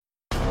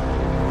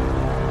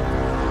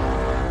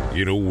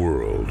In a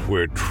world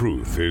where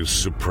truth is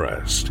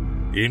suppressed,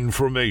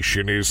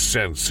 information is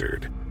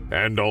censored,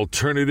 and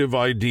alternative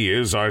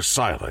ideas are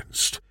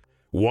silenced,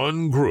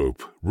 one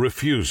group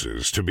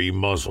refuses to be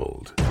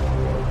muzzled.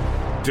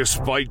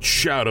 Despite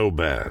shadow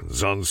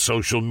bans on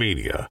social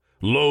media,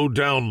 low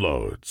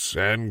downloads,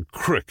 and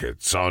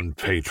crickets on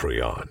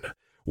Patreon,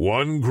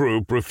 one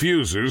group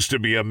refuses to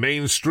be a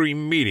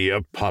mainstream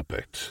media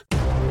puppet.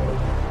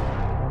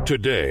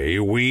 Today,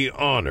 we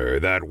honor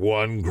that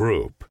one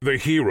group, the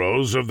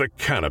heroes of the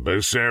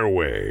cannabis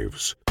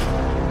airwaves.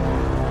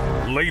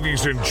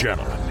 Ladies and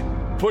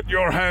gentlemen, put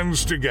your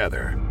hands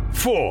together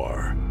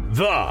for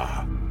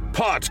the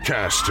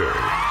Podcasters.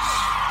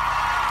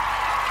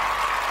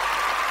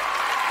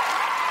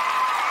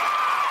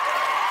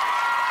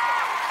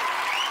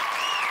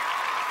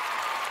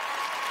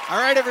 All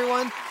right,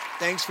 everyone.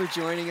 Thanks for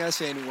joining us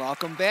and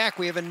welcome back.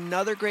 We have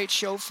another great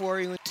show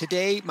for you.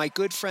 Today, my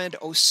good friend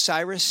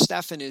Osiris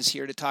Stephan is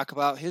here to talk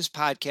about his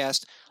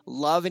podcast,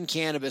 Love and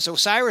Cannabis.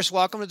 Osiris,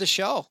 welcome to the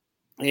show.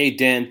 Hey,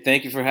 Dan.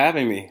 Thank you for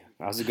having me.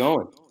 How's it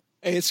going?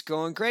 It's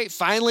going great.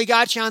 Finally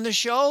got you on the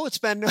show. It's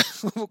been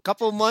a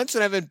couple of months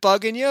and I've been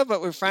bugging you,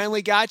 but we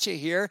finally got you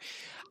here.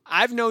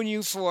 I've known you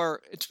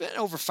it's been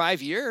over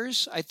 5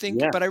 years, I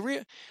think, but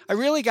I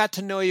really got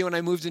to know you when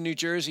I moved to New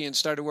Jersey and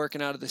started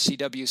working out of the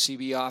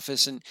CWCB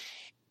office. And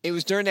it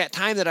was during that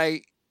time that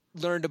I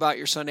learned about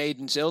your son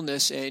Aiden's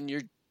illness and your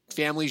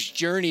family's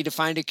journey to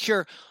find a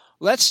cure.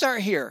 Let's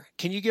start here.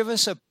 Can you give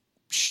us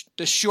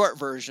the short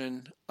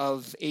version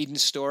of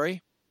Aiden's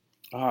story?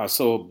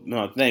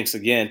 Thanks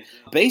again.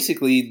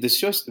 Basically, the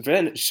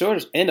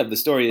short end of the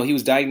story, he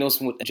was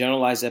diagnosed with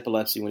generalized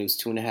epilepsy when he was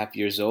 2.5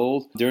 years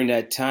old. During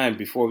that time,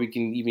 before we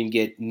can even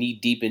get knee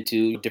deep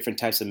into different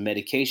types of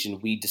medication,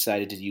 we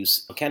decided to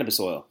use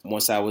cannabis oil.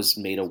 Once I was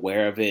made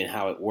aware of it and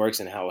how it works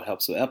and how it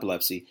helps with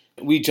epilepsy,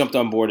 we jumped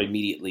on board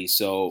immediately.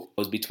 So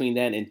it was between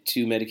that and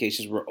 2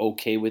 medications, we're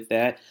okay with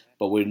that,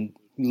 but we're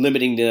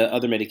limiting the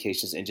other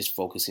medications and just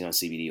focusing on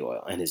CBD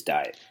oil and his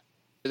diet.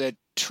 The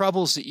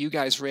troubles that you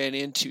guys ran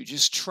into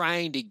just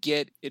trying to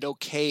get it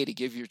okay to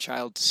give your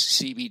child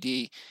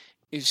CBD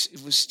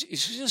it was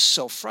just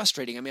so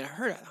frustrating. I mean, I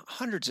heard it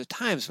hundreds of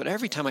times, but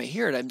every time I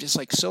hear it, I'm just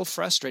like so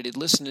frustrated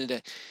listening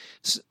to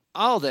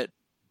all the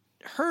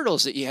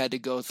hurdles that you had to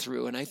go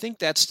through. And I think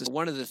that's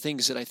one of the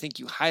things that I think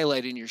you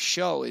highlight in your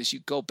show is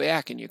you go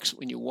back and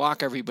when you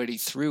walk everybody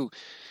through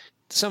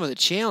some of the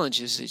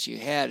challenges that you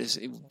had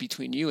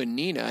between you and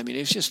Nina. I mean,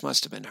 it just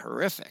must have been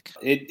horrific.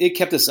 It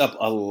kept us up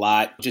a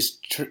lot.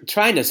 Just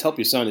trying to help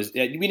your son. We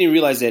didn't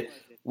realize that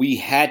we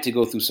had to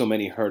go through so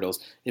many hurdles.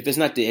 If it's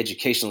not the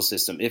educational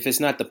system, if it's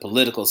not the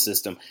political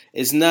system,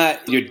 it's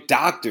not your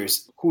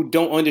doctors who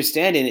don't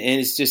understand it.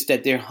 And it's just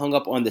that they're hung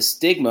up on the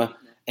stigma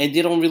and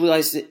they don't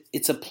realize that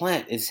it's a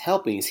plant. It's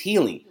helping. It's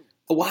healing.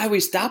 Why are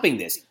we stopping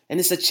this? And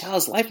it's a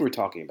child's life we're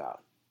talking about.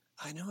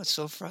 I know, it's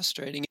so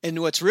frustrating.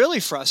 And what's really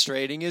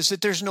frustrating is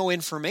that there's no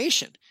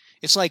information.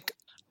 It's like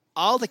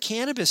all the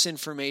cannabis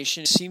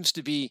information seems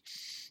to be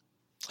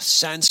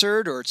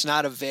censored or it's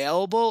not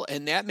available,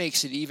 and that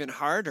makes it even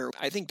harder.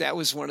 I think that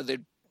was one of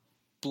the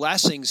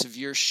blessings of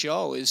your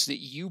show is that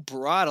you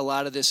brought a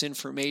lot of this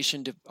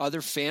information to other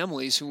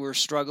families who were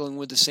struggling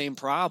with the same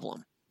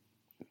problem.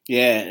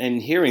 Yeah,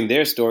 and hearing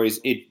their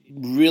stories, it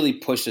really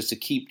pushed us to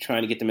keep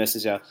trying to get the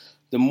message out.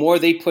 The more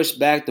they push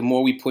back, the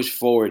more we push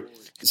forward.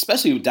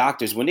 Especially with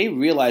doctors, when they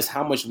realized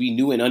how much we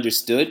knew and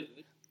understood,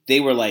 they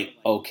were like,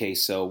 okay,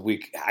 so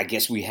I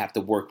guess we have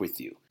to work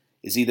with you.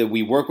 It's either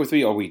we work with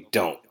you or we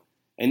don't.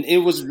 And it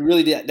was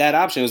really that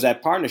option. It was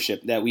that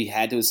partnership that we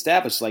had to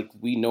establish. Like,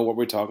 we know what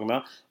we're talking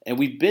about, and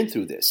we've been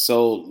through this.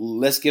 So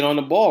let's get on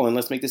the ball and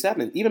let's make this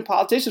happen. Even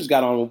politicians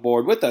got on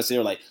board with us. They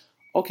were like,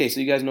 okay, so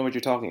you guys know what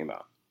you're talking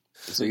about.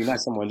 So you're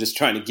not someone just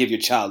trying to give your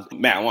child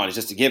marijuana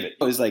just to give it.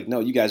 It's like, no,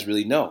 you guys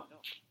really know.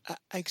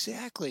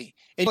 Exactly.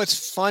 And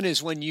what's fun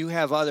is when you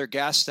have other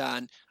guests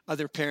on,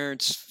 other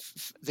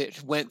parents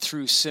that went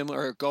through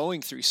similar or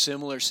going through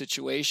similar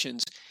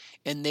situations,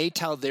 and they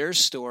tell their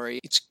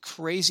story. It's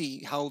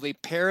crazy how they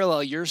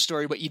parallel your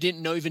story, but you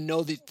didn't even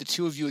know that the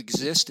two of you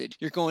existed.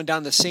 You're going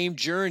down the same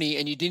journey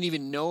and you didn't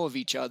even know of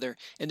each other.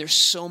 And there's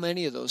so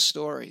many of those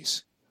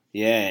stories.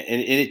 Yeah,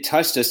 and it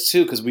touched us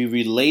too because we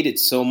related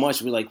so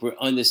much. We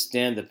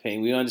understand the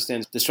pain. We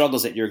understand the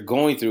struggles that you're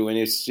going through. And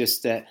it's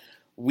just that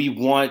we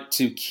want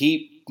to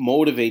keep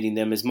motivating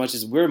them as much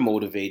as we're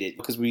motivated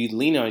because we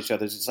lean on each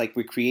other. It's like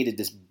we created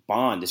this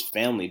bond, this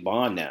family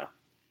bond now.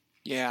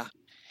 Yeah.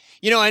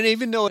 You know, and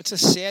even though it's a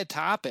sad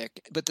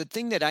topic, but the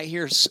thing that I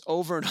hear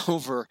over and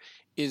over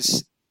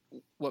is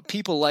what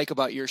people like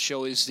about your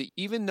show is that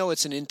even though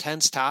it's an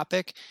intense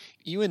topic,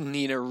 you and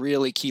Nina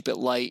really keep it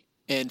light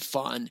and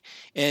fun.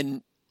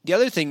 And the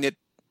other thing that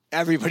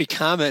everybody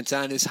comments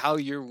on is how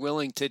you're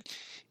willing to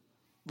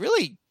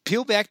really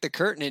peel back the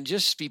curtain and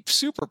just be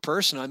super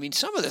personal. I mean,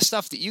 some of the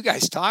stuff that you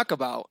guys talk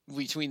about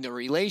between the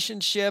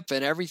relationship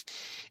and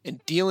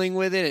and dealing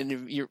with it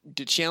and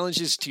the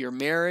challenges to your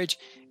marriage.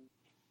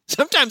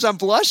 Sometimes I'm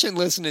blushing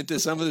listening to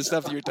some of the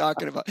stuff you're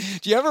talking about.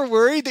 Do you ever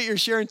worry that you're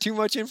sharing too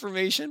much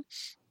information?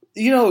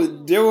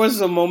 There was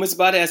some moments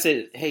about it. I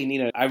said, "Hey,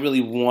 Nina, I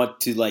really want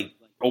to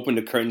open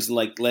the curtains and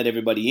let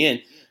everybody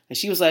in." And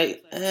she was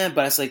like, but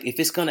I was like, if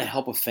it's gonna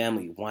help a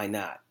family, why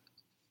not?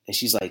 And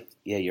she's like,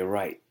 "Yeah, you're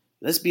right.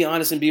 Let's be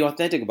honest and be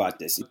authentic about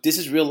this. This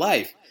is real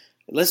life.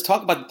 Let's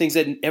talk about the things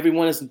that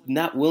everyone is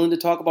not willing to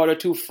talk about or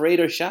too afraid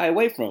or shy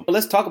away from. But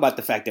let's talk about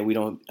the fact that we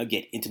don't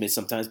get intimate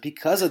sometimes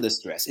because of the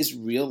stress. It's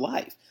real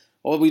life.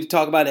 Or we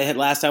talk about it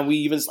last time we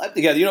even slept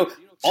together.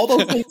 All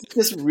those things are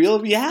just real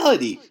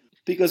reality.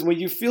 Because when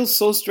you feel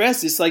so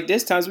stressed, it's like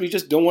there's times where you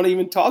just don't want to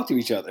even talk to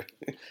each other.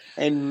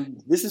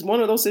 And this is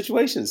one of those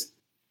situations.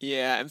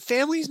 Yeah, and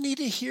families need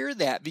to hear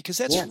that because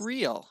that's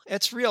real.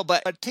 It's real,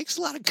 but it takes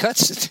a lot of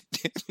guts,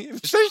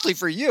 especially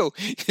for you,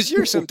 because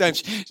you're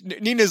sometimes,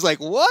 Nina's like,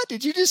 what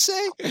did you just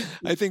say?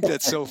 I think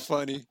that's so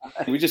funny.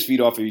 We just feed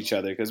off of each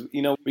other because,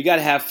 we got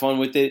to have fun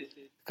with it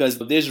because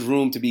there's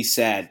room to be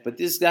sad, but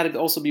there's got to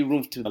also be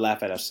room to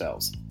laugh at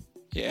ourselves.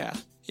 Yeah.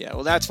 Yeah,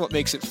 well, that's what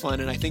makes it fun,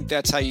 and I think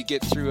that's how you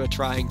get through a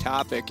trying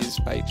topic is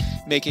by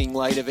making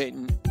light of it.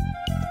 And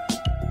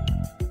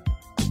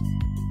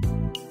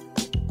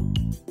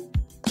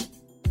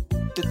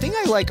the thing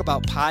I like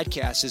about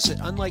podcasts is that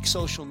unlike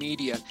social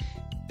media,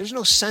 there's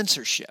no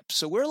censorship.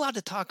 So we're allowed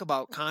to talk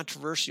about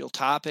controversial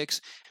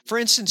topics. For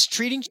instance,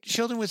 treating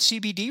children with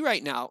CBD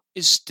right now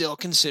is still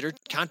considered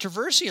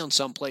controversial in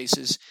some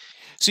places.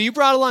 So you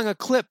brought along a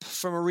clip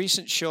from a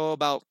recent show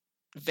about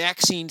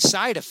vaccine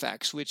side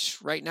effects, which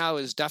right now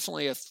is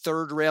definitely a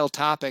third rail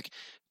topic.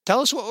 Tell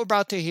us what we're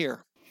about to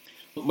hear.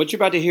 What you're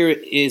about to hear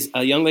is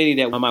a young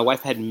lady that my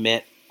wife had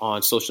met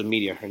on social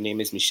media. Her name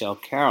is Michelle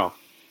Carroll.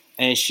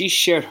 And she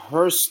shared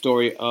her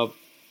story of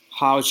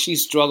how she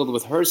struggled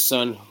with her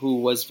son who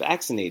was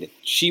vaccinated.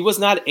 She was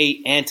not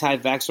a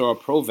anti-vaxxer or a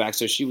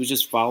pro-vaxxer. She was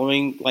just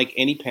following like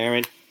any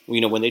parent,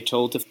 when they're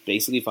told to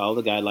basically follow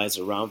the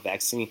guidelines around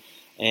vaccine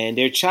and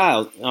their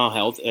child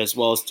health, as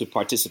well as to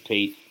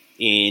participate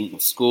in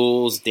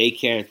schools,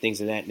 daycare, and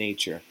things of that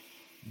nature.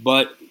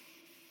 But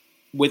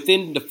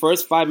within the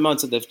first 5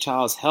 months of the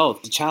child's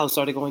health, the child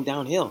started going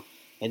downhill.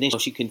 And then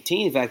she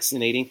continued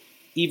vaccinating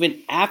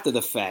even after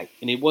the fact.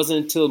 And it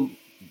wasn't until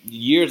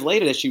years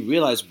later that she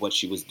realized what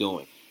she was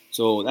doing.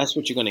 So that's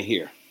what you're going to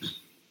hear.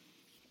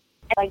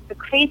 Like, the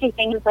crazy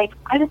thing is,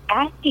 I was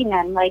asking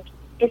them,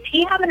 is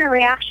he having a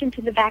reaction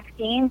to the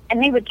vaccine?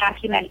 And they would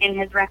document in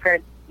his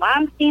records.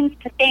 Mom seems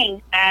to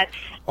think that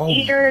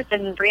seizures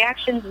and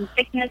reactions and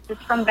sickness is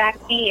from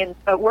vaccines,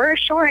 but we're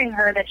assuring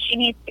her that she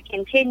needs to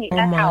continue.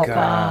 That's how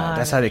God.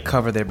 That's how they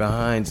cover their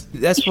behinds.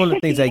 That's one of the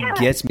things that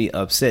gets me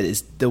upset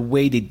is the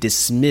way they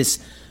dismiss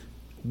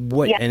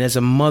and as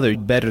a mother,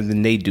 better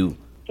than they do.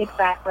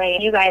 Exactly.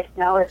 You guys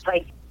know it's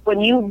like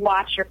when you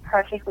watch your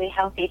perfectly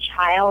healthy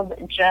child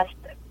just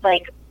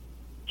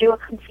do a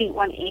complete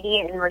 180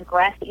 and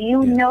regress,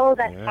 know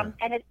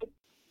that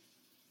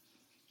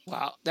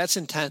Wow, that's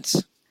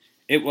intense.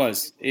 It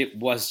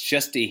was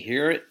just to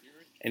hear it,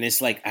 and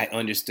it's like I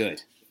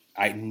understood.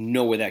 I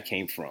know where that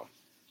came from,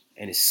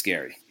 and it's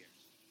scary.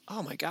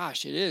 Oh my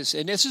gosh, it is.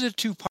 And this is a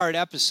 2-part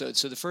episode.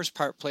 So the first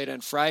part played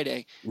on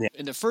Friday,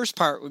 and the first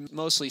part would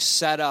mostly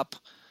set up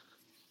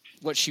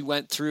what she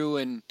went through,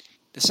 and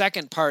the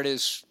second part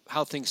is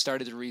how things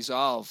started to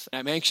resolve.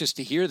 I'm anxious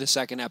to hear the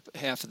second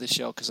half of the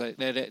show because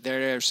that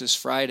airs this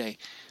Friday.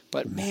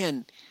 But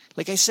man,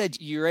 like I said,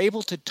 you're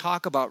able to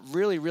talk about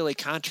really, really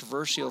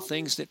controversial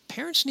things that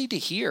parents need to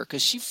hear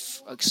because she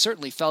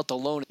certainly felt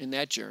alone in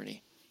that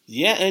journey.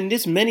 Yeah, and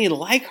there's many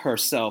like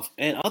herself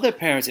and other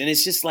parents, and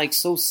it's just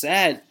so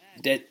sad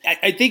that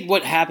I think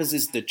what happens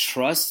is the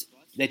trust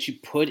that you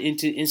put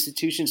into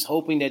institutions,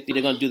 hoping that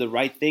they're going to do the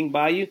right thing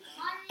by you,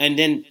 and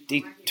then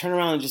they turn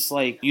around and just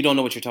you don't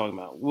know what you're talking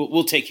about.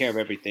 We'll take care of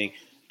everything.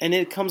 And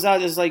it comes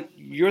out as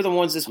you're the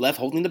ones that's left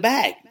holding the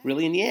bag,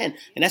 really, in the end.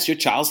 And that's your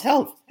child's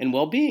health and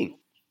well-being.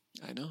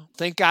 I know.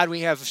 Thank God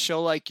we have a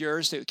show like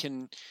yours that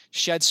can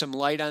shed some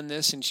light on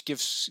this and give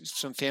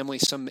some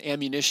families some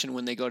ammunition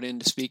when they go in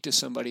to speak to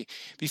somebody.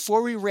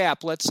 Before we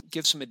wrap, let's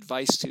give some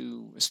advice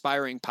to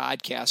aspiring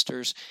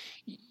podcasters.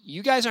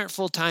 You guys aren't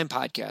full-time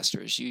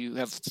podcasters. You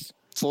have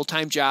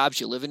full-time jobs.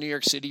 You live in New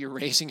York City. You're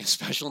raising a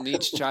special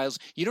needs child.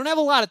 You don't have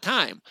a lot of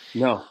time.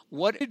 No.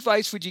 What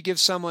advice would you give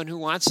someone who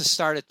wants to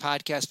start a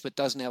podcast but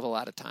doesn't have a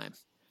lot of time?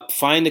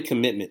 Find the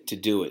commitment to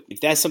do it. If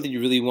that's something you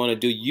really want to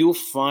do, you'll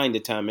find the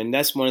time. And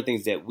that's one of the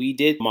things that we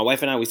did. My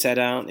wife and I, we sat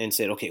down and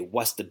said, okay,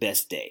 what's the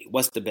best day?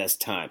 What's the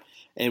best time?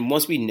 And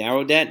once we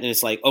narrowed that, and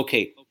it's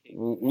okay,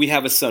 we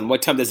have a son.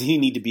 What time does he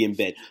need to be in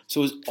bed?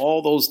 So it's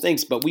all those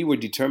things. But we were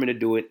determined to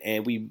do it,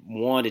 and we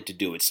wanted to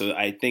do it. So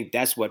I think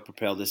that's what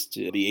propelled us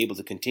to be able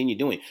to continue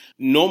doing.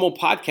 Normal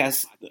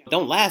podcasts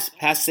don't last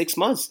past 6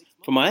 months,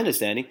 from my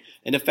understanding.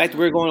 And the fact that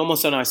we're going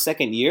almost on our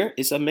second year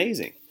is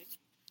amazing.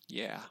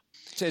 Yeah.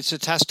 It's a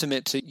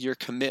testament to your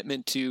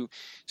commitment to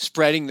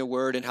spreading the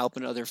word and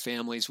helping other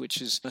families, which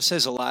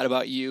says a lot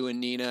about you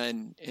and Nina.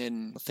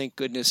 And thank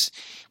goodness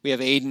we have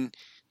Aiden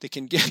that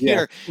can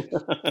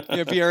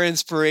be our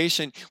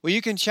inspiration. Well,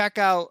 you can check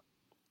out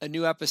a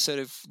new episode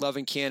of Love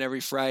and Can every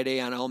Friday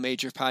on all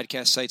major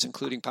podcast sites,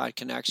 including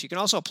PodConnect. You can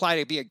also apply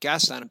to be a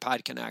guest on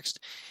PodConnect.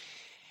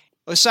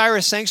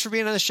 Osiris, thanks for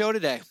being on the show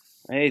today.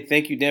 Hey,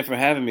 thank you, Dan, for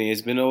having me.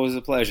 It's been always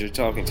a pleasure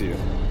talking to you.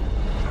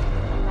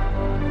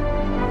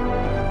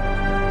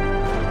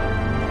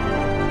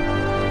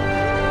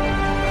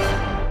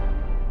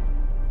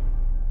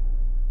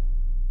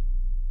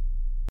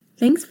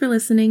 Thanks for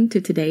listening to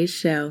today's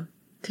show.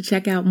 To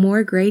check out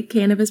more great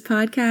cannabis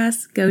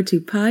podcasts, go to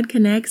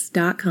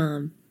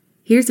podconnects.com.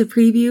 Here's a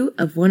preview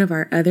of one of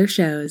our other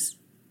shows.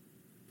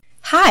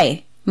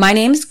 Hi, my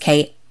name's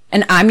Kate,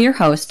 and I'm your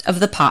host of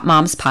the Pop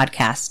Moms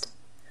Podcast.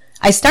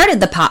 I started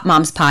the Pop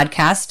Moms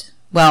Podcast,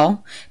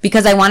 well,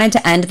 because I wanted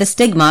to end the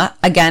stigma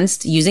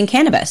against using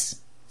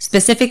cannabis,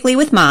 specifically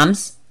with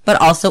moms,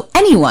 but also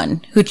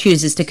anyone who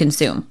chooses to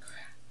consume.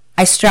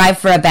 I strive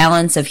for a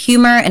balance of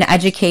humor and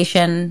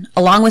education,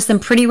 along with some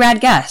pretty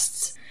rad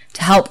guests,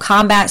 to help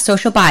combat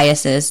social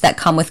biases that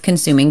come with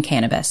consuming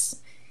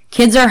cannabis.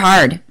 Kids are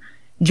hard.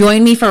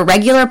 Join me for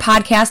regular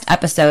podcast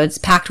episodes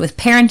packed with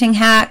parenting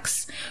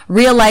hacks,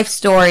 real-life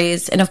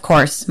stories, and of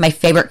course, my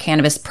favorite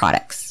cannabis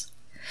products.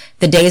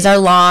 The days are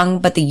long,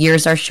 but the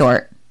years are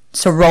short.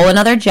 So roll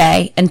another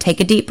J and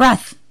take a deep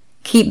breath.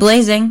 Keep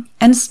blazing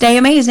and stay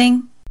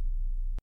amazing.